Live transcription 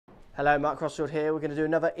Hello, Mark Crossfield here. We're going to do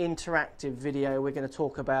another interactive video. We're going to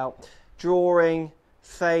talk about drawing,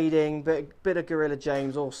 fading, bit of Gorilla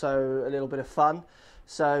James, also a little bit of fun.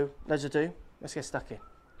 So, let's do. Let's get stuck in.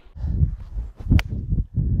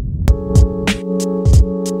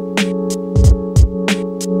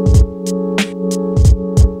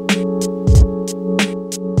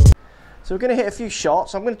 So we're going to hit a few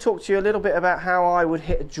shots. I'm going to talk to you a little bit about how I would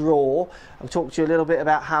hit a draw. I'll talk to you a little bit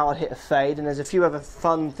about how I'd hit a fade, and there's a few other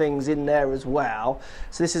fun things in there as well.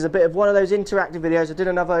 So this is a bit of one of those interactive videos. I did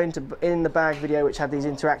another in the bag video which had these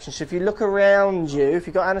interactions. So if you look around you, if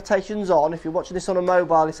you've got annotations on, if you're watching this on a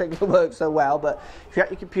mobile, it's not going to work so well, but if you're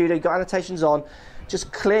at your computer, you've got annotations on,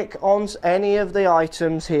 just click on any of the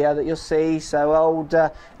items here that you'll see. So old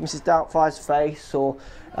Mrs. Doubtfire's face, or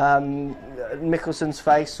Mickelson's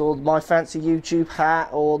face, or my fancy YouTube hat,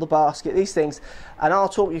 or the basket, these things, and I'll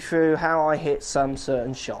talk you through how I hit some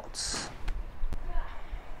certain shots.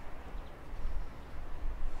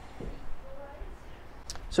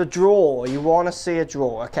 So draw, you want to see a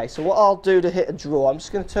draw. Okay, so what I'll do to hit a draw, I'm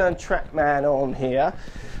just going to turn TrackMan on here.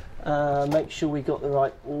 Make sure we got the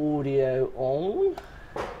right audio on.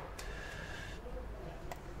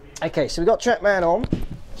 Okay, so we've got TrackMan on.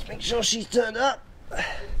 Let's make sure she's turned up.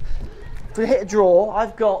 To hit a draw,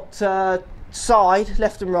 I've got side,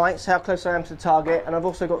 left and right, so how close I am to the target, and I've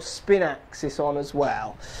also got spin axis on as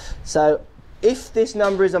well. So if this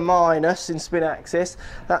number is a minus in spin axis,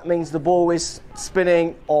 that means the ball is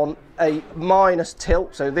spinning on a minus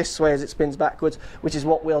tilt, so this way as it spins backwards, which is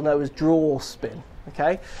what we'll know as draw spin.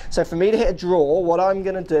 Okay, so for me to hit a draw, what I'm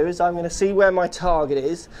going to do is I'm going to see where my target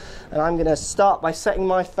is, and I'm going to start by setting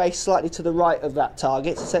my face slightly to the right of that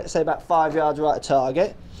target, so say about 5 yards right of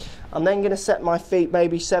target. I'm then going to set my feet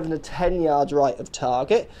maybe 7 to 10 yards right of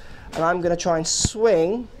target, and I'm going to try and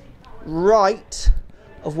swing right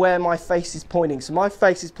of where my face is pointing. So my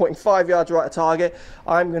face is pointing 5 yards right of target.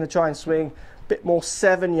 I'm going to try and swing a bit more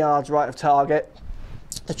 7 yards right of target,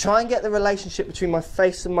 to try and get the relationship between my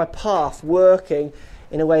face and my path working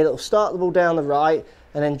in a way that will start the ball down the right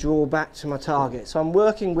and then draw back to my target. So I'm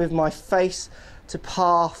working with my face to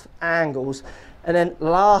path angles, and then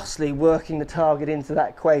lastly working the target into that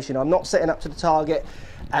equation. I'm not setting up to the target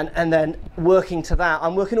and then working to that.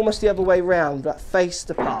 I'm working almost the other way around, that face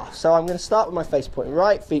to path. So I'm going to start with my face pointing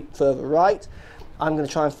right, feet further right. I'm going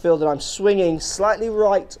to try and feel that I'm swinging slightly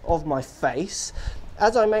right of my face.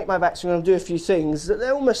 As I make my backswing, I'm going to do a few things that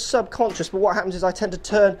they're almost subconscious, but what happens is I tend to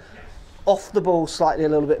turn off the ball slightly a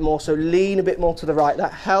little bit more, so lean a bit more to the right.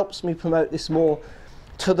 That helps me promote this more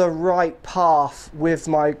to the right path with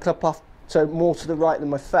my club path, so more to the right than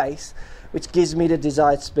my face, which gives me the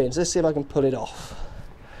desired spin. So let's see if I can pull it off.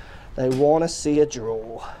 They want to see a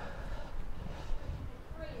draw.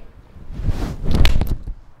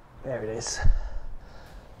 There it is.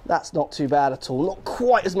 That's not too bad at all. Not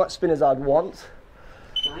quite as much spin as I'd want.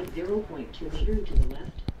 0.2 meter to the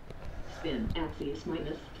left. Spin axis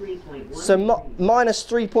minus 3.1. So minus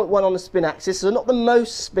 3.1 on the spin axis. So not the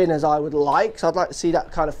most spin as I would like. So I'd like to see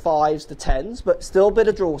that kind of 5s to 10s, but still a bit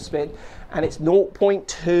of draw spin. And it's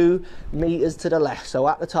 0.2 meters to the left, so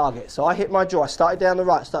at the target. So I hit my draw. I started down the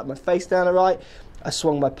right, started my face down the right. I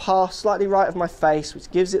swung my path slightly right of my face,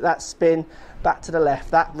 which gives it that spin back to the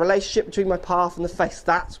left. That relationship between my path and the face,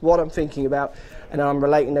 that's what I'm thinking about. And then I'm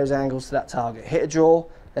relating those angles to that target. Hit a draw,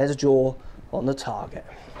 there's a draw on the target.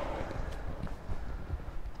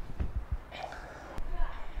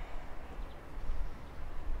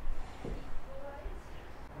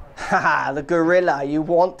 Haha, the gorilla. You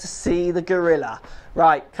want to see the gorilla.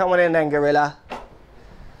 Right, come on in then, gorilla.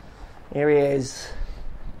 Here he is.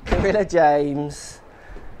 Gorilla James.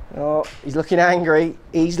 Oh, he's looking angry.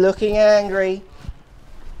 He's looking angry.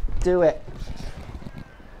 Do it.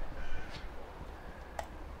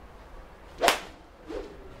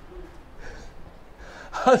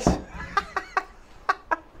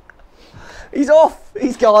 He's off.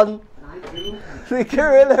 He's gone. The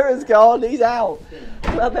gorilla has gone. He's out.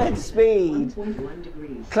 Club head speed.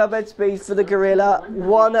 Club head speed for the gorilla,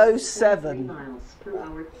 107.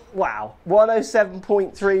 Wow,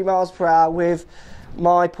 107.3 miles per hour with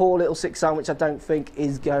my poor little 6-iron, which I don't think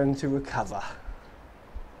is going to recover.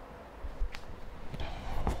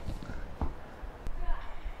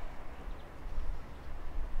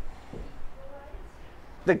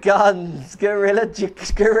 The guns,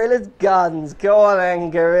 Gorilla's guns. Go on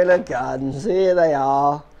then, Gorilla guns. Here they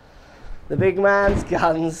are. The big man's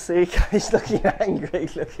guns. See, he's looking angry.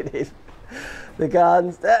 Look at him. The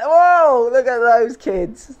guns. Whoa, look at those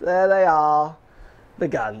kids. There they are. The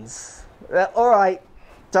guns. All right,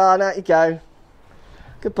 done. Out you go.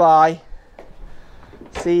 Goodbye.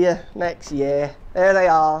 See you next year. There they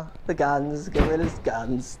are, the guns, get rid of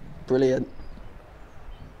guns. Brilliant.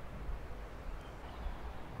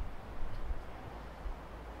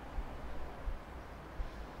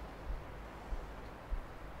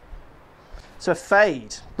 So a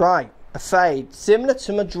fade, right, a fade, similar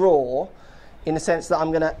to my draw in the sense that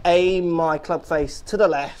I'm going to aim my club face to the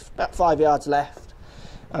left, about 5 yards left.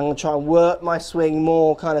 I'm going to try and work my swing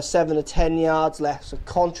more kind of 7 to 10 yards left, so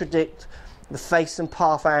contradict the face and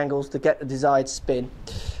path angles to get the desired spin.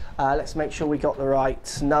 Let's make sure we got the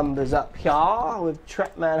right numbers up here with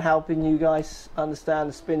TrackMan helping you guys understand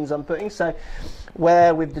the spins I'm putting. So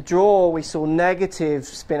where with the draw we saw negative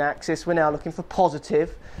spin axis, we're now looking for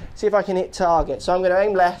positive. See if I can hit target. So I'm going to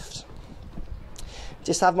aim left,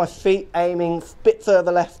 just have my feet aiming a bit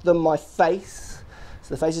further left than my face.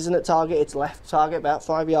 So the face isn't at target, it's left target, about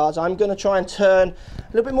 5 yards. I'm going to try and turn a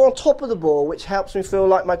little bit more on top of the ball, which helps me feel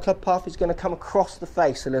like my club path is going to come across the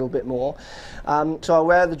face a little bit more. So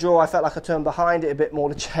where the draw, I felt like I turned behind it a bit more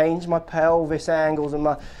to change my pelvis angles and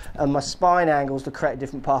my spine angles to create a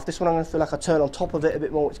different path. This one I'm going to feel like I turn on top of it a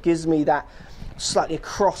bit more, which gives me that slightly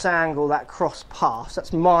cross angle, that cross path. So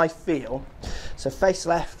that's my feel. So face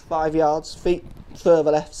left, 5 yards, feet further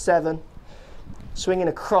left, 7. Swinging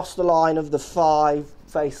across the line of the 5,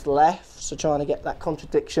 face left, so trying to get that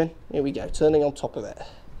contradiction. Here we go, turning on top of it.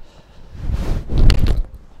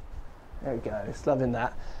 There we go, it's loving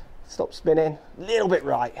that. Stop spinning, a little bit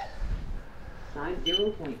right. Side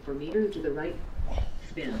 0.4 meter to the right.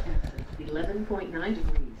 Spin, 11.9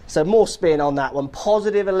 degrees. So more spin on that one,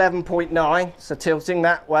 positive 11.9, so tilting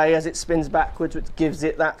that way as it spins backwards, which gives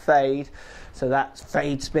it that fade. So that's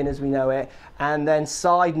fade spin as we know it. And then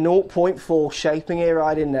side 0.4, shaping it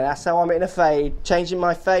right in there. That's how I'm in a fade, changing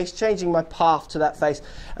my face, changing my path to that face.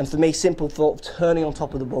 And for me, simple thought of turning on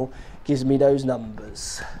top of the ball gives me those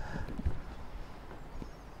numbers.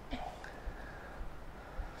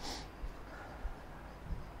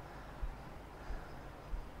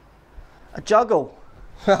 A juggle,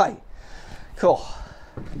 right, cool.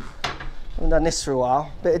 Haven't done this for a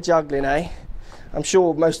while, bit of juggling, eh? I'm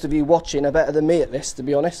sure most of you watching are better than me at this, to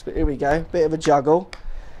be honest, but here we go, bit of a juggle.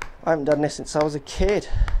 I haven't done this since I was a kid.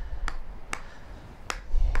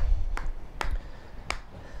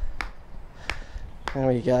 There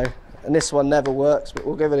we go, and this one never works, but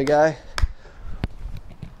we'll give it a go.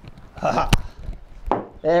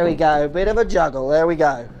 There we go, bit of a juggle, there we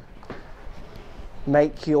go.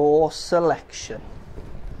 Make your selection.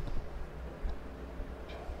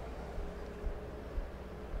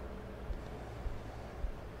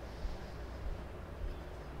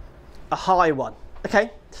 A high one,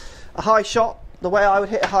 okay, a high shot, the way I would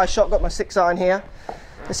hit a high shot, got my 6-iron here.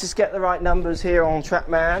 Let's just get the right numbers here on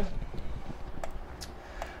TrackMan.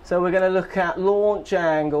 So we're going to look at launch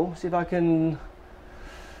angle, see if I can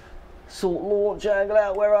sort launch angle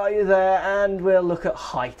out, where are you there, and we'll look at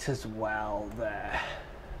height as well there.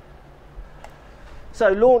 So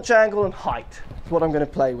launch angle and height is what I'm going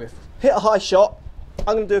to play with. Hit a high shot,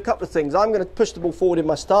 I'm going to do a couple of things. I'm going to push the ball forward in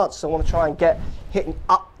my stance, so I want to try and get hitting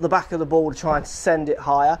up the back of the ball to try and send it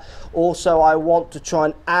higher. Also, I want to try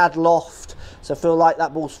and add loft, so I feel like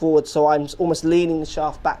that ball's forward, so I'm almost leaning the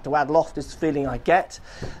shaft back to add loft is the feeling I get.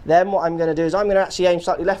 Then what I'm going to do is I'm going to actually aim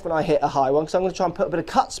slightly left when I hit a high one, because I'm going to try and put a bit of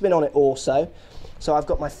cut spin on it also. So I've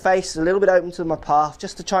got my face a little bit open to my path,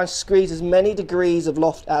 just to try and squeeze as many degrees of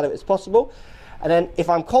loft out of it as possible. And then if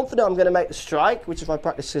I'm confident I'm going to make the strike, which if I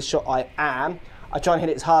practice this shot I am, I try and hit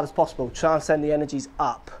it as hard as possible, try and send the energies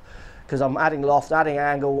up. Because I'm adding loft, adding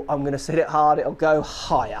angle, I'm going to hit it hard, it'll go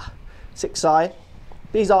higher. 6-iron.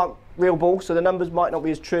 These aren't real balls, so the numbers might not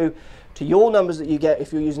be as true to your numbers that you get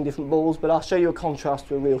if you're using different balls, but I'll show you a contrast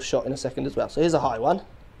to a real shot in a second as well. So here's a high one.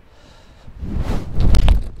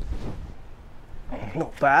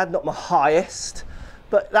 Not bad, not my highest,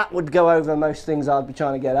 but that would go over most things I'd be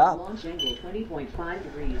trying to get up. Launch angle 20.5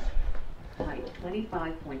 degrees. Height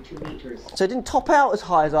 25.2 meters. So it didn't top out as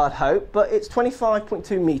high as I'd hoped, but it's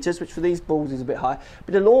 25.2 meters, which for these balls is a bit high.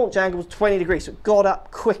 But the launch angle was 20 degrees, so it got up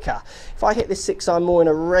quicker. If I hit this 6-iron more in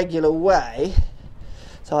a regular way,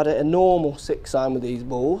 so I'd hit a normal 6-iron with these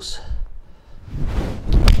balls,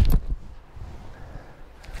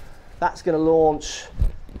 that's going to launch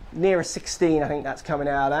near a 16, I think that's coming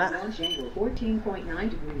out at. Launch angle 14.9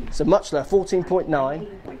 degrees. So much lower, 14.9.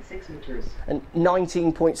 19.6 meters. And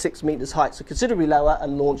 19.6 meters height, so considerably lower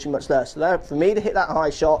and launching much lower. So there, for me to hit that high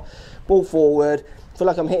shot, ball forward, I feel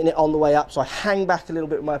like I'm hitting it on the way up, so I hang back a little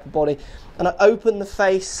bit with my upper body, and I open the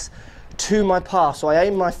face to my path. So I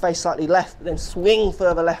aim my face slightly left, but then swing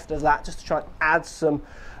further left of that, just to try and add some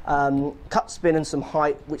cut spin and some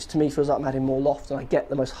height, which to me feels like I'm adding more loft and I get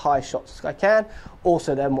the most high shots as I can.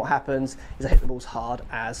 Also then what happens is I hit the balls hard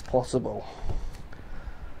as possible.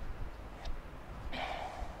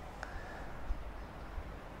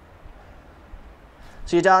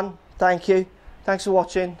 So you're done. Thank you. Thanks for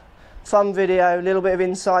watching. Fun video, a little bit of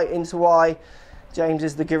insight into why James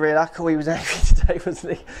is the gorilla. He was angry today,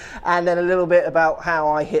 wasn't he? And then a little bit about how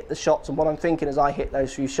I hit the shots and what I'm thinking as I hit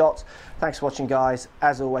those few shots. Thanks for watching, guys.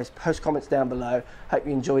 As always, post comments down below. Hope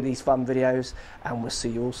you enjoy these fun videos, and we'll see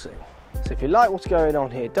you all soon. So if you like what's going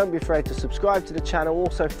on here, don't be afraid to subscribe to the channel.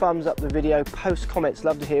 Also thumbs up the video, post comments.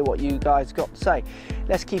 Love to hear what you guys got to say.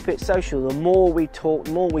 Let's keep it social. The more we talk,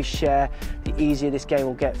 the more we share, the easier this game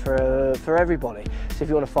will get for everybody. So if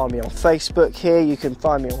you want to find me on Facebook here, you can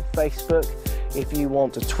find me on Facebook. If you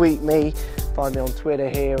want to tweet me, find me on Twitter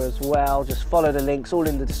here as well. Just follow the links, all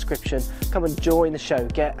in the description. Come and join the show.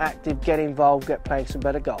 Get active, get involved, get playing some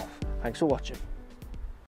better golf. Thanks for watching.